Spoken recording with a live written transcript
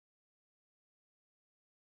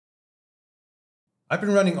I've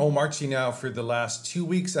been running Omarchy now for the last 2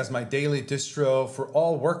 weeks as my daily distro for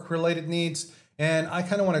all work-related needs. And I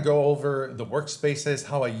kind of want to go over the workspaces,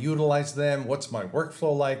 how I utilize them, what's my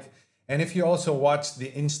workflow like. And if you also watched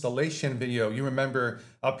the installation video, you remember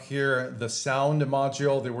up here, the sound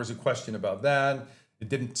module, there was a question about that. It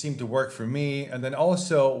didn't seem to work for me. And then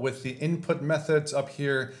also with the input methods up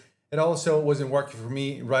here, it also wasn't working for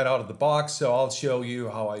me right out of the box. So I'll show you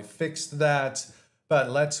how I fixed that. But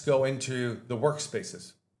let's go into the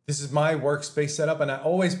workspaces. This is my workspace setup, and I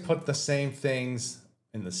always put the same things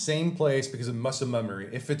in the same place because of muscle memory.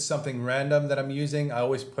 If it's something random that I'm using, I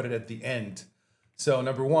always put it at the end. So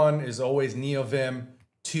number 1 is always NeoVim,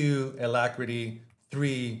 2 Alacrity,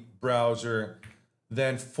 3 Browser,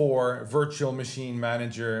 then 4 Virtual Machine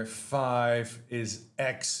Manager, 5 is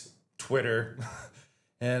X Twitter,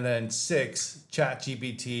 and then 6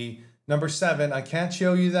 ChatGPT. Number 7, I can't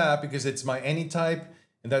show you that because it's my AnyType,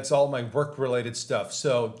 and that's all my work-related stuff.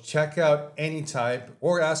 So check out AnyType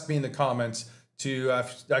or ask me in the comments to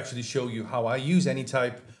actually show you how I use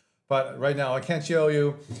AnyType. But right now I can't show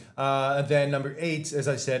you. Then number 8, as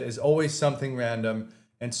I said, is always something random.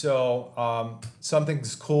 And so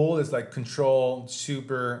something's cool is like Control,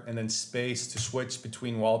 Super, and then space to switch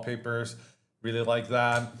between wallpapers. Really like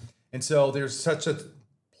that. And so there's such a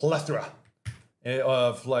plethora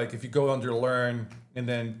of, like, if you go under Learn and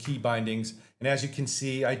then key bindings, and as you can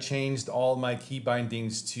see, I changed all my key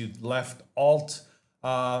bindings to left Alt,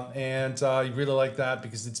 and I really like that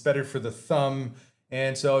because it's better for the thumb.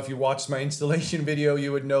 And so if you watched my installation video,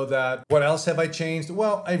 you would know that. What else have I changed?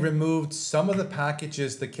 Well, I removed some of the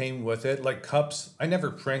packages that came with it, like cups. I never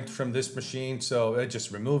print from this machine, so I just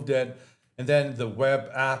removed it. And then the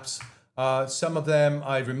web apps. Some of them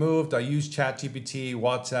I removed. I use ChatGPT,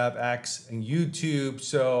 WhatsApp, X, and YouTube.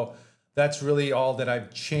 So that's really all that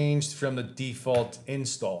I've changed from the default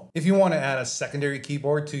install. If you want to add a secondary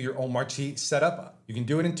keyboard to your Omarchy setup, you can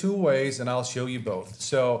do it in 2 ways, and I'll show you both.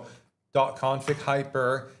 So .config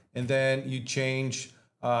hyper, and then you change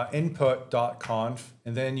input.conf,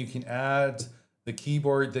 and then you can add the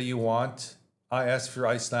keyboard that you want, IS for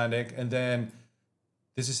Icelandic, and then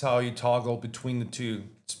this is how you toggle between the two.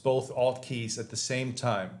 It's both Alt keys at the same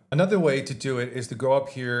time. Another way to do it is to go up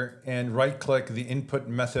here and right-click the input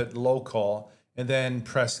method local and then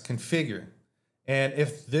press configure. And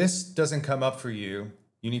if this doesn't come up for you,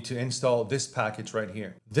 you need to install this package right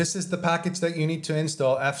here. This is the package that you need to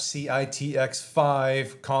install,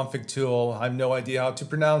 FCITX5 config tool. I have no idea how to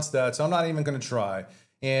pronounce that, so I'm not even gonna try.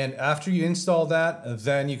 And after you install that,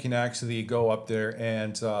 then you can actually go up there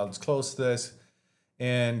and let's close this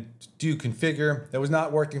and do configure. That was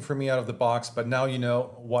not working for me out of the box, but now you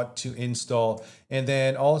know what to install. And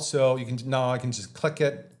then also you can, now I can just click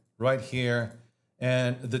it right here.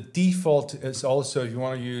 And the default is also, if you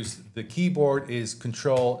want to use the keyboard, is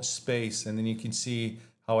Control Space, and then you can see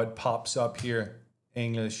how it pops up here.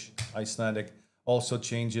 English, Icelandic also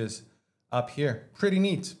changes up here. Pretty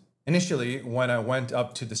neat. Initially, when I went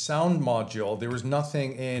up to the sound module, there was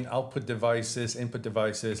nothing in output devices, input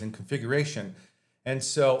devices, and configuration. And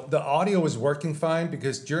so the audio was working fine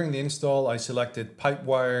because during the install, I selected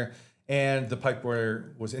Pipewire, and the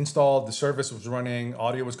Pipewire was installed, the service was running,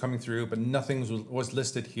 audio was coming through, but nothing was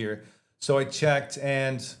listed here. So I checked,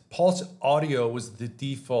 and Pulse Audio was the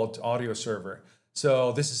default audio server.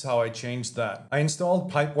 So this is how I changed that. I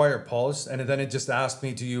installed Pipewire Pulse, and then it just asked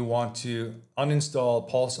me, do you want to uninstall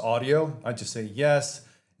Pulse Audio? I just say yes,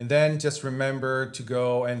 and then just remember to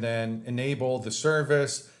go and then enable the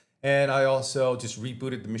service. And I also just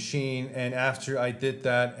rebooted the machine. And after I did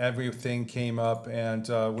that, everything came up and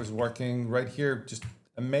was working right here just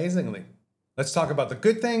amazingly. Let's talk about the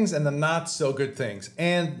good things and the not so good things.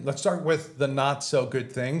 And let's start with the not so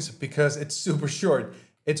good things because it's super short.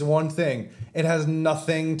 It's one thing. It has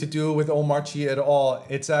nothing to do with Omarchy at all.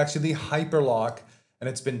 It's actually Hyperlock, and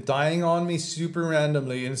it's been dying on me super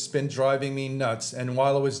randomly, and it's been driving me nuts. And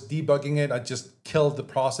while I was debugging it, I just killed the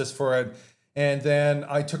process for it. And then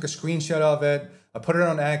I took a screenshot of it. I put it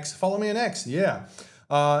on X. Follow me on X, yeah.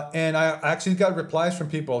 And I actually got replies from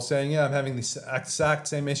people saying, yeah, I'm having the exact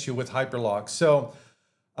same issue with Hyperlock. So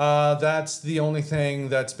that's the only thing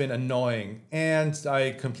that's been annoying. And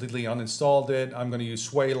I completely uninstalled it. I'm gonna use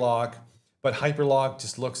Swaylock, but Hyperlock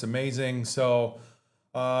just looks amazing. So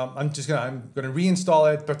I'm gonna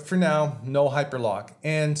reinstall it, but for now, no Hyperlock.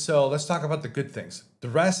 And so let's talk about the good things. The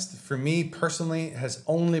rest, for me personally, has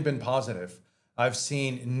only been positive. I've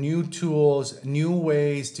seen new tools, new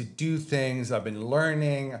ways to do things. I've been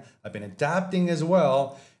learning, I've been adapting as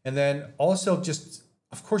well. And then also just,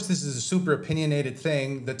 of course, this is a super opinionated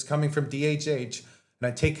thing that's coming from DHH. And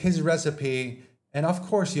I take his recipe And of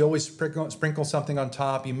course, you always sprinkle something on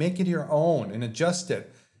top. You make it your own and adjust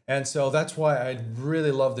it. And so that's why I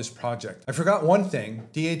really love this project. I forgot one thing,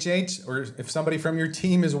 DHH, or if somebody from your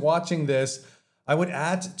team is watching this, I would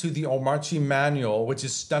add to the Omarchy manual, which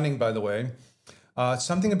is stunning, by the way,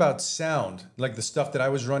 something about sound, like the stuff that I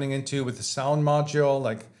was running into with the sound module,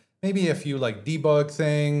 like maybe a few like debug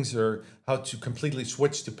things or how to completely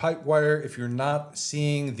switch to Pipewire if you're not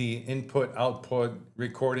seeing the input, output,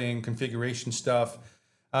 recording, configuration stuff,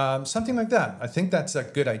 something like that. I think that's a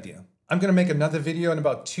good idea. I'm gonna make another video in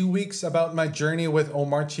about 2 weeks about my journey with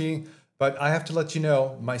Omarchy, but I have to let you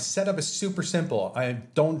know, my setup is super simple. I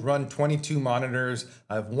don't run 22 monitors.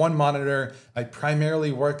 I have one monitor. I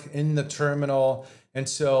primarily work in the terminal. And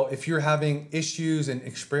so if you're having issues and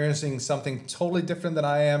experiencing something totally different than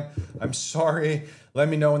I am, I'm sorry. Let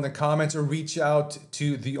me know in the comments or reach out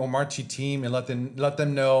to the Omarchy team and let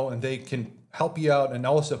them know, and they can help you out and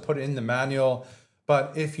also put it in the manual.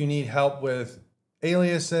 But if you need help with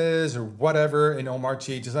aliases or whatever in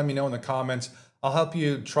Omarchy, just let me know in the comments. I'll help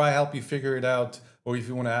you figure it out. Or if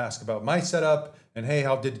you want to ask about my setup and hey,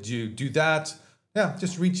 how did you do that? Yeah,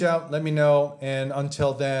 just reach out, let me know. And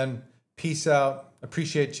until then, peace out.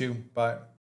 Appreciate you. Bye.